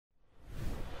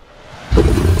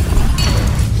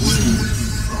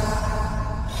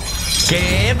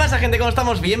¿Qué pasa, gente? ¿Cómo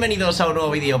estamos? Bienvenidos a un nuevo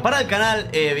vídeo para el canal,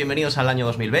 bienvenidos al año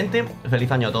 2020.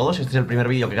 Feliz año a todos, este es el primer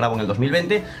vídeo que grabo en el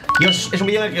 2020 y es un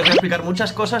vídeo en el que os voy a explicar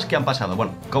muchas cosas que han pasado.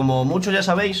 Bueno, como muchos ya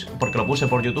sabéis, porque lo puse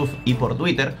por YouTube y por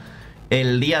Twitter,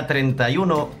 el día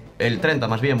 31, el 30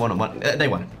 más bien, bueno, da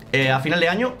igual, a final de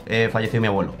año falleció mi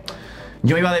abuelo.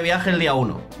 Yo iba de viaje el día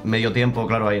 1, me dio tiempo,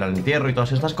 claro, a ir al entierro y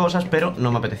todas estas cosas, pero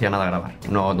no me apetecía nada grabar.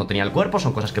 No tenía el cuerpo,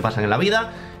 son cosas que pasan en la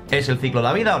vida, es el ciclo de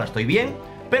la vida, ahora estoy bien,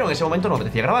 pero en ese momento no me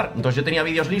apetecía grabar. Entonces yo tenía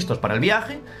vídeos listos para el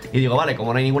viaje y digo, vale,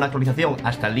 como no hay ninguna actualización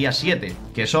hasta el día 7,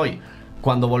 que es hoy,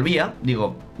 cuando volvía,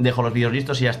 digo, dejo los vídeos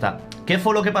listos y ya está. ¿Qué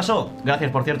fue lo que pasó?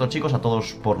 Gracias, por cierto, chicos, a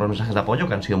todos por los mensajes de apoyo,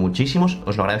 que han sido muchísimos,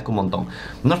 os lo agradezco un montón.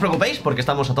 No os preocupéis, porque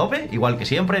estamos a tope, igual que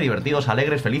siempre, divertidos,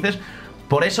 alegres, felices.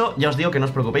 Por eso ya os digo que no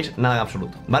os preocupéis nada en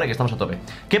absoluto, ¿vale? Que estamos a tope.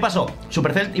 ¿Qué pasó?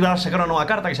 Supercell iba a sacar una nueva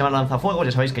carta que se llama Lanzafuegos.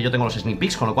 Ya sabéis que yo tengo los sneak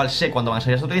peeks, con lo cual sé cuándo van a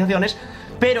salir las actualizaciones,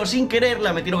 pero sin querer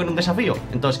la metieron en un desafío.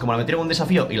 Entonces, como la metieron en un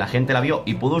desafío y la gente la vio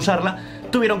y pudo usarla,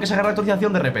 tuvieron que sacar la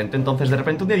actualización de repente. Entonces, de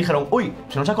repente un día dijeron, uy,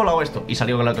 se nos ha colado esto, y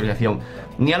salió con la actualización.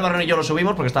 Ni Álvaro ni yo lo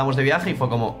subimos porque estábamos de viaje y fue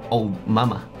como, oh,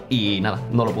 mama. Y nada,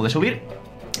 no lo pude subir.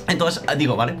 Entonces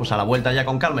digo, vale, pues a la vuelta ya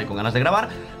con calma y con ganas de grabar,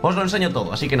 os lo enseño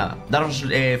todo. Así que nada, daros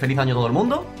feliz año a todo el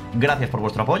mundo. Gracias por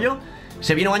vuestro apoyo.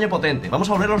 Se viene un año potente, vamos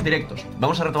a volver los directos,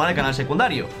 vamos a retomar el canal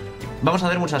secundario, vamos a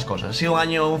hacer muchas cosas. Ha sido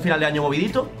un final de año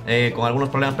movidito, con algunos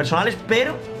problemas personales,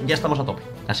 pero ya estamos a tope.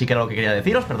 Así que era lo que quería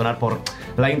deciros, perdonad por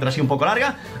la intro así un poco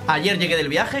larga. Ayer llegué del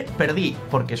viaje, perdí,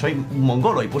 porque soy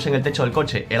mongolo y puse en el techo del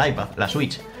coche el iPad, la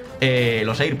Switch,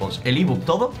 los AirPods, el ebook,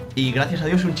 todo. Y gracias a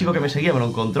Dios un chico que me seguía me lo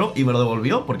encontró y me lo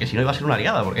devolvió, porque si no iba a ser una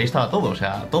liada, porque ahí estaba todo, o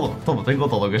sea, todo, tengo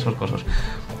todo, que esas cosas.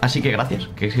 Así que gracias,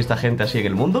 que exista gente así en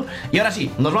el mundo. Y ahora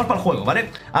sí, nos vamos para el juego, ¿vale?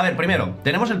 A ver, primero,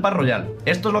 tenemos el Pass Royale.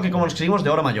 Esto es lo que conseguimos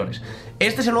de oro mayores.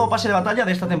 Este es el nuevo pase de batalla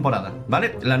de esta temporada,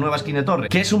 ¿vale? La nueva skin de torre,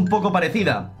 que es un poco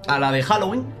parecida a la de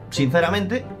Halloween,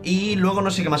 sinceramente. Y luego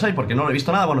no sé qué más hay, porque no lo he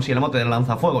visto nada. Bueno, sí, el emote del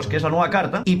lanzafuegos, que es la nueva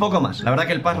carta, y poco más. La verdad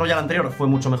que el Pass Royale anterior fue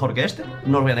mucho mejor que este,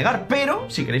 no os voy a negar. Pero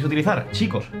si queréis utilizar,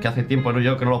 chicos, que hace tiempo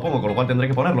yo que no lo pongo, con lo cual tendré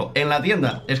que ponerlo en la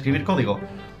tienda, escribir código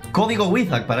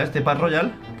WithZack para este Pass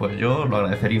Royale, pues yo lo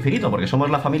agradeceré infinito, porque somos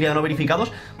la familia de no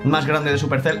verificados más grande de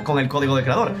Supercell con el código de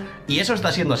creador, y eso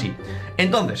está siendo así.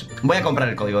 Entonces, voy a comprar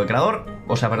el código de creador,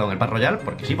 o sea, perdón, el Pass Royale,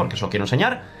 porque sí, porque eso quiero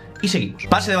enseñar. Y seguimos.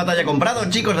 Pase de batalla comprado,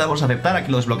 chicos, le damos a aceptar, aquí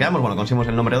lo desbloqueamos, bueno, conseguimos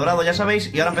el nombre dorado, ya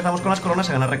sabéis, y ahora empezamos con las coronas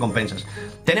a ganar recompensas.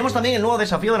 Tenemos también el nuevo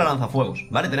desafío de la lanzafuegos,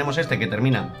 ¿vale? Tenemos este que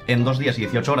termina en 2 días y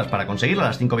 18 horas para conseguirlo, a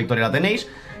las 5 victorias la tenéis,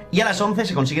 y a las 11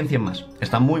 se consiguen 100 más.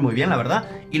 Está muy bien, la verdad.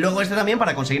 Y luego este también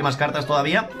para conseguir más cartas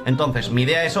todavía. Entonces, mi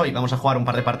idea es hoy, vamos a jugar un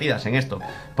par de partidas en esto,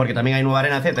 porque también hay nueva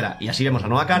arena, etcétera, y así vemos la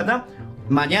nueva carta.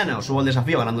 Mañana os subo el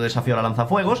desafío, ganando el desafío a la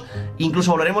lanzafuegos.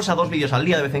 Incluso volveremos a 2 vídeos al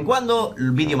día de vez en cuando,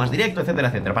 vídeo más directo, etcétera,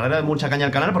 etcétera, para darle mucha caña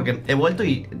al canal, porque he vuelto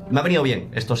y me ha venido bien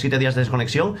estos 7 días de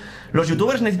desconexión. Los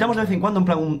youtubers necesitamos de vez en cuando, en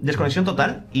plan, desconexión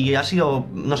total. Y ha sido,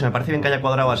 no sé, me parece bien que haya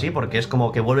cuadrado así, porque es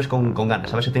como que vuelves con ganas.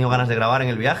 ¿Sabes? He tenido ganas de grabar en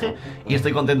el viaje y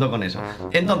estoy contento con eso.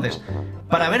 Entonces,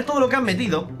 para ver todo lo que han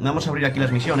metido, vamos a abrir aquí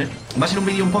las misiones. Va a ser un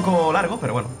vídeo un poco largo,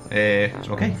 pero bueno, es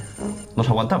ok, nos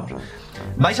aguantamos.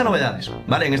 Vais a novedades,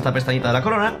 ¿vale? En esta pestañita de la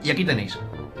corona, y aquí tenéis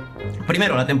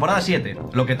primero la temporada 7,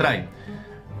 lo que trae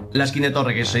la skin de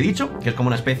torre que os he dicho, que es como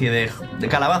una especie de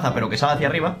calabaza, pero que sale hacia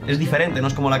arriba. Es diferente, no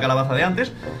es como la calabaza de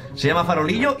antes. Se llama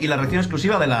farolillo y la reacción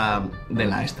exclusiva de la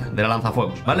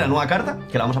lanzafuegos, ¿vale? La nueva carta,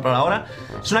 que la vamos a probar ahora.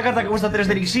 Es una carta que cuesta 3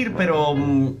 de elixir, pero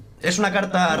es una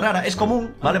carta rara, es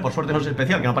común, ¿vale? Por suerte no es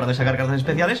especial, que no paran de sacar cartas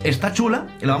especiales. Está chula,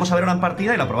 y la vamos a ver ahora en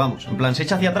partida y la probamos. En plan, se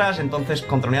echa hacia atrás, entonces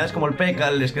contra unidades como el P.E.K.K.A,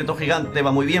 el esqueleto gigante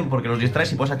va muy bien porque los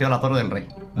distraes y puedes activar la torre del rey,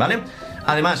 ¿vale?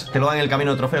 Además, te lo dan en el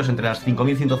camino de trofeos entre las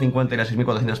 5.150 y las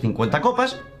 6.450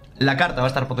 copas. La carta va a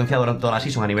estar potenciada durante toda la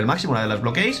season a nivel máximo, una de las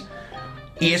bloqueéis.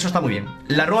 Y eso está muy bien.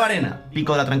 La nueva arena,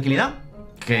 pico de la tranquilidad,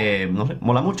 que, no sé,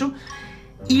 mola mucho.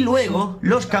 Y luego,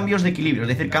 los cambios de equilibrio, es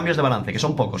decir, cambios de balance, que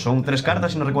son pocos, son 3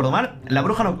 cartas si no recuerdo mal. La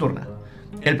bruja nocturna.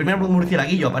 El primer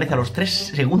murcielaguillo aparece a los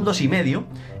 3 segundos y medio.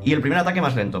 Y el primer ataque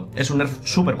más lento. Es un nerf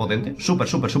súper potente,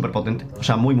 súper potente. O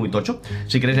sea, muy tocho.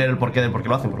 Si queréis leer el porqué del por qué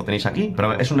lo hacen, pues lo tenéis aquí.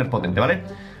 Pero es un nerf potente, ¿vale?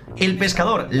 El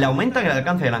pescador le aumentan el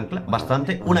alcance del ancla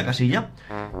bastante, una casilla,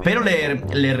 pero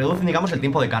le reducen, digamos, el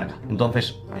tiempo de carga.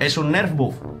 Entonces, es un nerf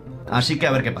buff. Así que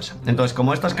a ver qué pasa. Entonces,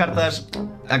 como estas cartas,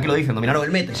 aquí lo dicen, dominaron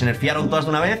el meta y se nerfearon todas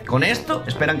de una vez, con esto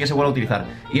esperan que se vuelva a utilizar.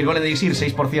 Y el golem de elixir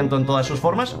 6% en todas sus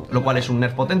formas, lo cual es un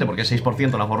nerf potente porque es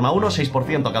 6% en la forma 1,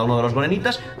 6% a cada uno de los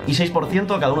golemitas y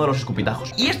 6% a cada uno de los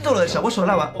escupitajos. Y esto, lo del sabueso de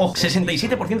lava, ojo,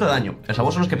 67% de daño. El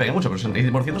sabueso no es que pegue mucho, pero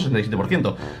 67%,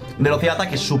 67%. Velocidad de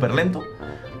ataque es súper lento.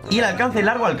 Y el alcance,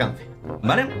 largo alcance.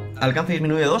 ¿vale? Alcance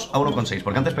disminuye de 2 a 1,6,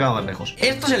 porque antes pegaba más lejos.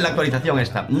 Esto es en la actualización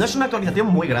esta. No es una actualización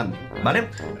muy grande, ¿vale?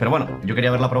 Pero bueno, yo quería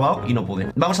haberla probado y no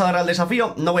pude. Vamos a darle al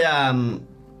desafío. No voy a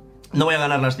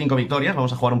ganar las 5 victorias,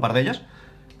 vamos a jugar un par de ellas.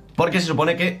 Porque se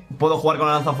supone que puedo jugar con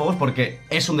la lanzafuegos porque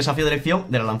es un desafío de elección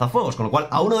de la lanzafuegos, con lo cual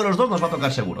a uno de los dos nos va a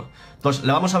tocar seguro. Entonces,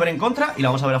 la vamos a ver en contra y la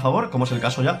vamos a ver a favor, como es el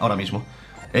caso ya ahora mismo.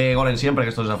 Golem siempre, que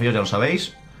estos desafíos ya lo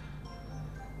sabéis.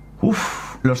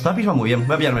 Uf, los tapis van muy bien.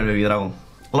 Voy a pillarme el Baby Dragon.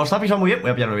 Los tapis van muy bien,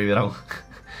 voy a pillarme el Baby Dragon.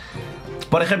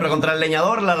 Por ejemplo, contra el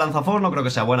leñador, la lanzafuegos no creo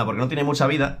que sea buena porque no tiene mucha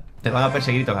vida. Te van a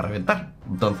perseguir y te van a reventar.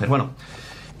 Entonces, bueno.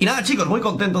 Y nada, chicos, muy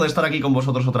contento de estar aquí con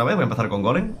vosotros otra vez. Voy a empezar con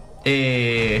Golem.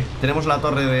 Tenemos la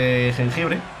torre de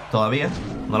jengibre todavía.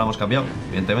 No la hemos cambiado,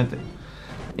 evidentemente.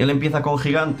 Él empieza con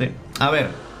gigante. A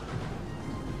ver,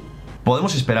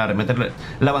 podemos esperar, meterle...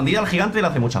 La bandida al gigante le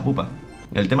hace mucha pupa.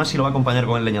 El tema es si lo va a acompañar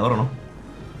con el leñador o no.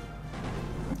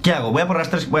 ¿Qué hago? Voy a por las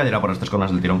 3. Voy a ir a por las 3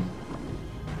 coronas del tirón.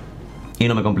 Y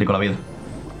no me complico la vida.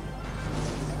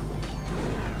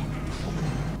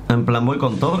 En plan, voy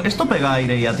con todo. ¿Esto pega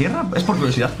aire y a tierra? Es por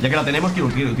curiosidad. Ya que la tenemos, quiero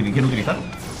utilizarlo.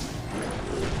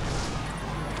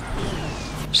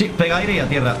 Sí, pega aire y a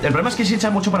tierra. El problema es que si echa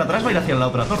mucho para atrás va a ir hacia la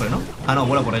otra torre, ¿no? Ah, no,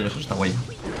 vuela por ellos, eso está guay.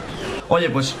 Oye,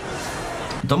 pues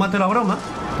tómate la broma,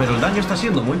 pero el daño está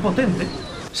siendo muy potente.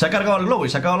 Se ha cargado el globo y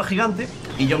se ha cargado el gigante.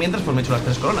 Y yo mientras pues me he hecho las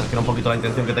 3 coronas, que era un poquito la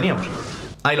intención que teníamos.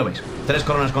 Ahí lo veis, 3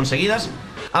 coronas conseguidas.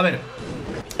 A ver,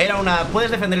 era una... Puedes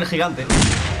defender el gigante,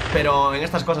 pero en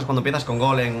estas cosas, cuando empiezas con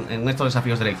gol, en estos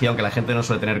desafíos de elección, que la gente no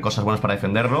suele tener cosas buenas para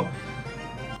defenderlo,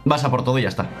 vas a por todo y ya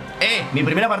está. Mi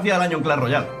primera partida del año en Clash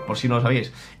Royale, por si no lo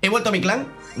sabíais. He vuelto a mi clan,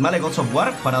 ¿vale? Gods of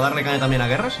War, para darle caña también a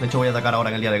guerras. De hecho voy a atacar ahora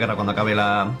en el día de guerra cuando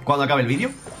acabe el vídeo.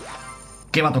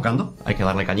 Que va tocando, hay que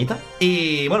darle cañita.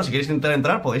 Y bueno, si queréis intentar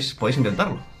entrar, podéis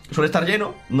intentarlo. Suele estar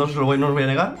lleno, no os voy a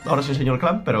negar. Ahora os enseño el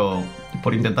clan, pero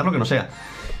por intentarlo que no sea.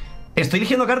 Estoy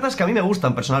eligiendo cartas que a mí me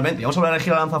gustan personalmente. Vamos a volver a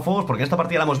elegir la lanzafuegos porque en esta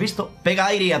partida la hemos visto. Pega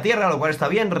aire y a tierra, lo cual está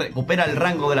bien. Recupera el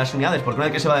rango de las unidades, porque una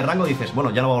vez que se va de rango dices,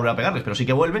 bueno, ya no va a volver a pegarles, pero sí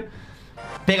que vuelve.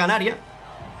 Pega en área,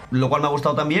 lo cual me ha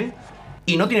gustado también.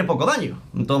 Y no tiene poco daño.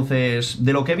 Entonces,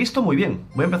 de lo que he visto, muy bien.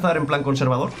 Voy a empezar en plan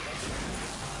conservador.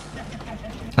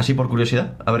 Así por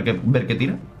curiosidad, a ver qué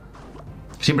tira.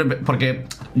 Siempre, porque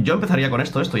yo empezaría con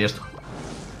esto y esto.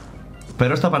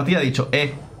 Pero esta partida he dicho,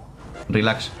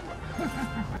 relax.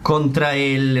 Contra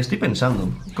el... Estoy pensando.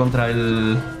 Contra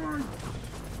el...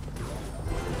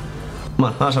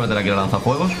 Bueno, vamos a meter aquí la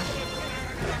lanzafuegos.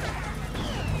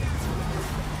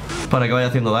 Para que vaya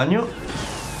haciendo daño.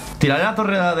 Tiraré la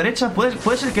torre a la derecha.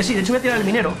 Puede ser que sí, de hecho voy a tirar el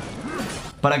minero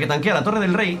para que tanquee la torre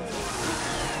del rey.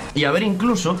 Y a ver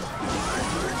incluso...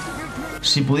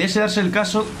 Si pudiese darse el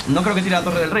caso, no creo que tire la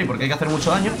torre del rey porque hay que hacer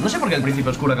mucho daño. No sé por qué el príncipe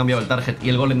oscuro ha cambiado el target y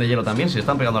el golem de hielo también, si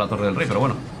están pegando a la torre del rey, pero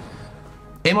bueno.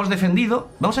 Hemos defendido.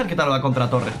 Vamos a ver qué tal va contra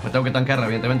torre. Me tengo que tanquearla,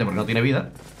 evidentemente, porque no tiene vida.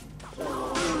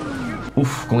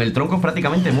 Uf, con el tronco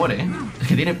prácticamente muere, Es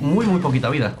que tiene muy poquita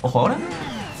vida. Ojo ahora.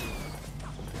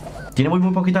 Tiene muy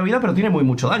poquita vida, pero tiene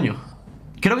mucho daño.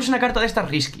 Creo que es una carta de estas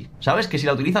risky, ¿sabes? Que si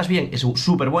la utilizas bien es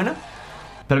súper buena,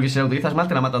 pero que si la utilizas mal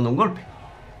te la matan de un golpe.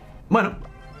 Bueno,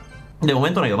 de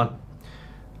momento no ha ido mal.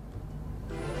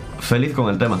 Feliz con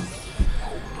el tema.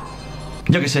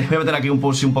 Yo qué sé, voy a meter aquí un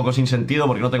pulse un poco sin sentido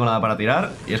porque no tengo nada para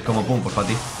tirar. Y es como, pum, pues para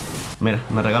ti. Mira,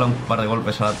 me regala un par de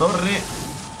golpes a la torre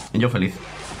y yo feliz.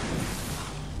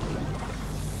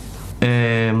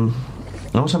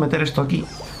 Vamos a meter esto aquí.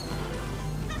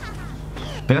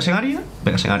 ¿Pegas en área?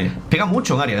 Pegas en área. Pega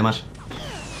mucho en área, además.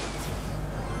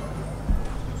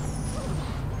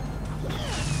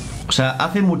 O sea,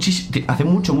 hace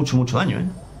mucho daño,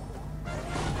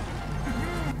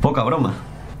 Poca broma.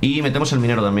 Y metemos el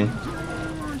minero también.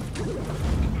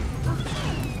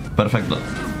 Perfecto.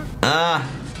 ¡Ah!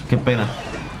 ¡Qué pena!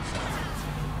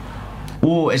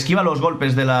 Esquiva los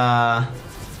golpes de la...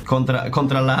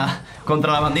 Contra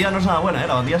la bandida no es nada buena,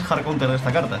 La bandida es hard counter de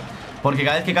esta carta. Porque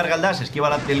cada vez que carga el dash, esquiva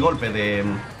el golpe de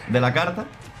la carta.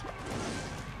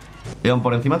 Y aún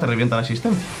por encima te revienta la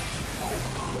asistencia.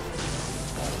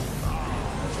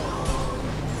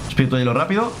 Espíritu de hielo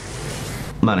rápido.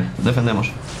 Vale,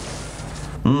 defendemos.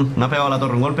 Me ha pegado a la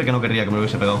torre un golpe que no querría que me lo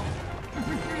hubiese pegado.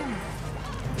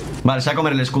 Vale, se va a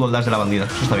comer el escudo el dash de la bandida.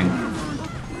 Eso está bien.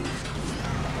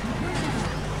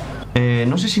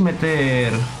 No sé si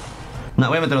meter... No,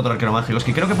 voy a meter otro arquero mágico. Es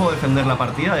que creo que puedo defender la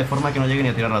partida de forma que no llegue ni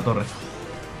a tirar la torre.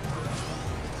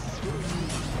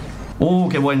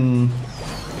 Qué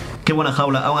buena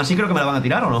jaula. Aún así creo que me la van a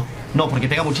tirar, ¿o no? No, porque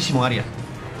pega muchísimo área.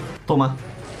 Toma.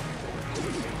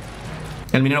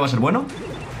 El minero va a ser bueno.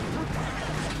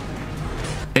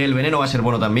 El veneno va a ser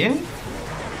bueno también.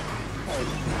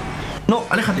 No,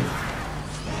 aléjate.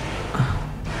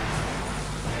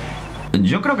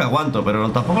 Yo creo que aguanto, pero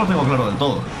tampoco lo tengo claro del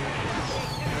todo.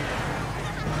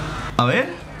 A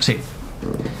ver, sí.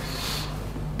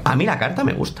 A mí la carta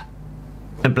me gusta.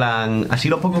 En plan, así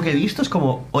lo poco que he visto es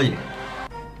como, oye,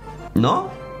 ¿no?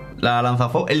 La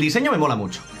lanzafuegos. El diseño me mola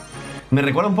mucho. Me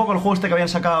recuerda un poco al juego este que habían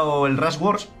sacado, el Rush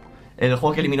Wars, el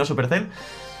juego que eliminó Supercell.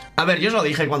 A ver, yo os lo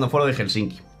dije cuando fue lo de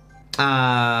Helsinki.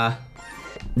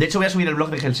 De hecho voy a subir el blog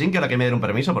de Helsinki ahora que me dieron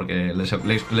permiso, porque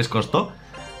les costó.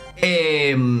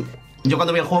 Yo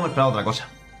cuando vi el juego me esperaba otra cosa.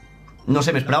 No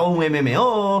sé, me esperaba un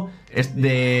MMO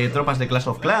de tropas de Clash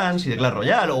of Clans y de Clash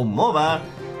Royale, o un MOBA.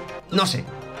 No sé.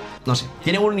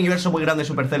 Tiene un universo muy grande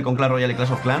Supercell con Clash Royale y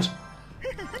Clash of Clans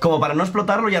como para no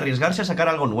explotarlo y arriesgarse a sacar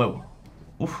algo nuevo.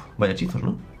 Uf, vaya hechizos,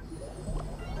 ¿no?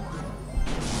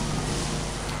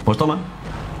 Pues toma.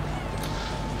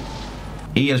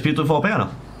 ¿Y el espíritu de fuego pega? No.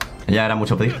 Ya era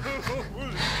mucho pedir.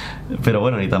 Pero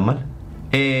bueno, ni tan mal.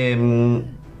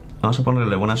 Vamos a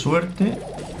ponerle buena suerte.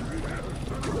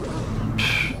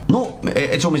 No,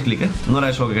 he hecho un misclick, ¿eh? No era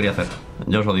eso lo que quería hacer.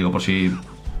 Yo os lo digo por si...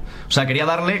 O sea, quería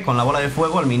darle con la bola de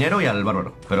fuego al minero y al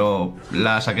bárbaro, pero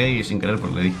la saqué y sin querer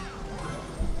pues le di.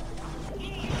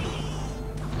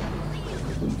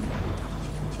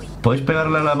 ¿Podéis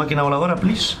pegarle a la máquina voladora,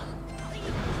 please?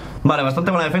 Vale,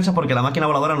 bastante buena defensa porque la máquina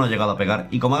voladora no ha llegado a pegar.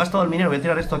 Y como ha gastado el minero, voy a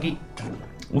tirar esto aquí.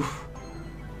 Uf.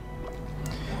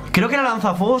 Creo que la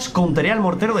lanzafuegos counterea al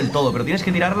mortero del todo, pero tienes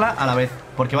que tirarla a la vez,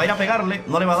 porque va a ir a pegarle,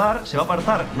 no le va a dar, se va a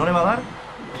apartar, no le va a dar.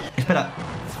 Espera.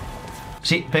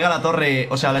 Sí, pega la torre,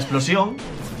 o sea, la explosión.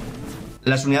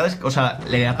 Las unidades, o sea,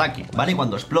 le ataque, ¿vale? Y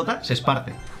cuando explota, se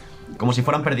esparce como si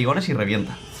fueran perdigones y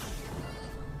revienta.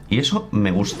 Y eso me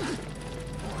gusta.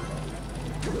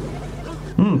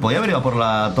 Podía haber ido a por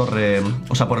la torre,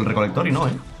 o sea, por el recolector y no,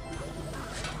 ¿eh?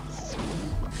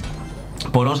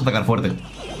 Pues vamos a atacar fuerte.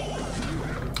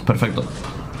 Perfecto.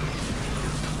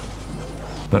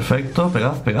 Perfecto,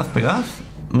 pegad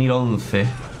 1011.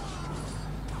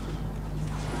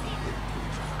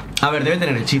 A ver, debe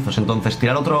tener hechizos, entonces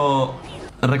tirar otro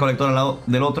recolector al lado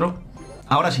del otro.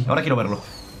 Ahora sí, ahora quiero verlo.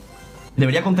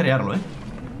 Debería counterearlo, ¿eh?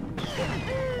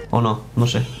 O no, no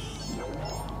sé.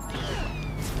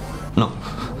 No.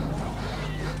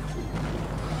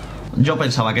 Yo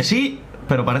pensaba que sí,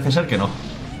 pero parece ser que no.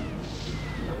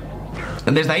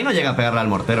 Desde ahí no llega a pegarle al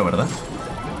mortero, ¿verdad?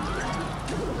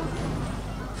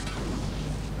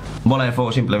 Bola de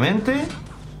fuego simplemente.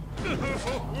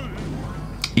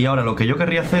 Y ahora lo que yo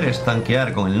querría hacer es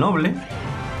tanquear con el noble.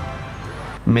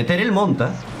 Meter el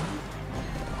monta.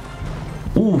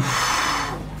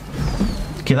 Uff.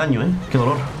 Qué daño, qué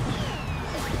dolor.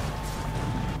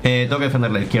 Tengo que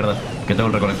defender la izquierda, que tengo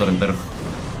el recolector entero.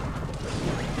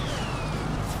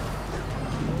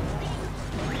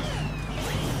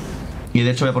 Y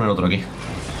de hecho voy a poner otro aquí.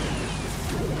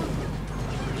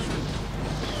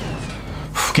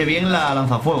 Uf, qué bien la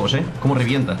lanzafuegos, cómo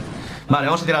revienta. Vale,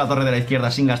 vamos a tirar la torre de la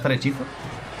izquierda sin gastar hechizo.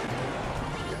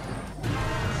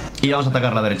 Y vamos a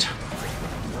atacar la derecha.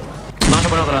 Vamos a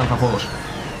poner otro lanzafuegos.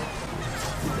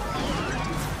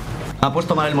 Ha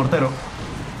puesto mal el mortero,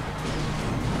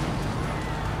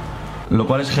 lo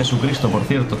cual es Jesucristo, por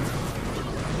cierto.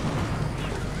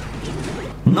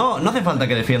 No hace falta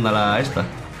que defienda la esta.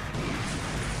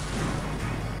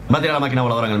 Va a tirar la máquina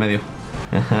voladora en el medio.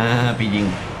 Ajá, pillín.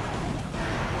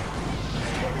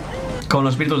 Con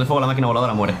los espíritus de fuego la máquina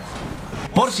voladora muere.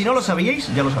 Por si no lo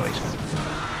sabíais, ya lo sabéis.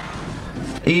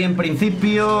 Y en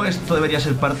principio esto debería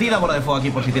ser partida. Bola de fuego aquí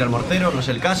por si tira el mortero, no es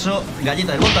el caso.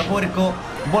 Galleta del montapuerco,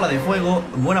 bola de fuego.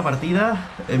 Buena partida,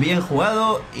 bien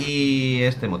jugado. Y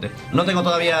este emote. No tengo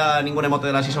todavía ningún emote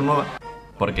de la season nueva,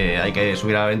 porque hay que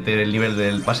subir a 20 el nivel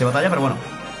del pase de batalla. Pero bueno,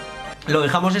 lo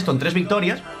dejamos esto en 3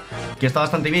 victorias, que está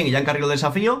bastante bien y ya encarriló el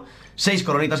desafío. 6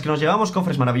 coronitas que nos llevamos,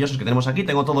 cofres maravillosos que tenemos aquí.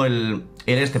 Tengo todo el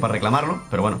este para reclamarlo,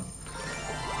 pero bueno,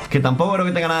 que tampoco creo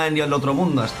que tenga nada en el otro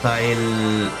mundo. Hasta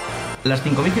las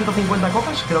 5150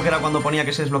 copas, creo que era cuando ponía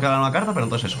que se desbloqueaba una carta. Pero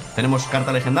entonces eso, tenemos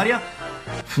carta legendaria.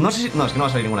 No sé si... No, es que no va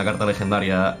a salir ninguna carta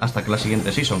legendaria hasta que la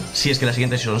siguiente season. Si es que la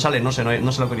siguiente season sale, no sé la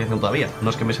actualización todavía. No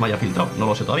es que se me haya filtrado, no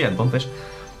lo sé todavía. Entonces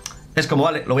es como,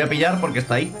 vale, lo voy a pillar porque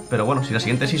está ahí. Pero bueno, si la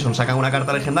siguiente season sacan una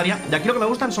carta legendaria. Y aquí lo que me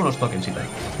gustan son los tokens y tal.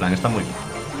 En plan, está muy bien.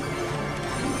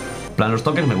 En plan, los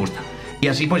tokens me gustan. Y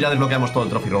así pues ya desbloqueamos todo el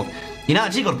Trophy Road. Y nada,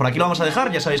 chicos, por aquí lo vamos a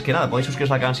dejar. Ya sabéis que nada, podéis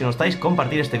suscribiros al canal si no estáis,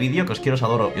 compartir este vídeo, que os quiero, os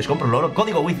adoro y os compro el oro.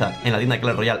 Código WithZack en la tienda de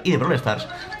Clash Royale y de Brawl Stars.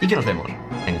 Y que nos vemos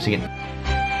en el siguiente.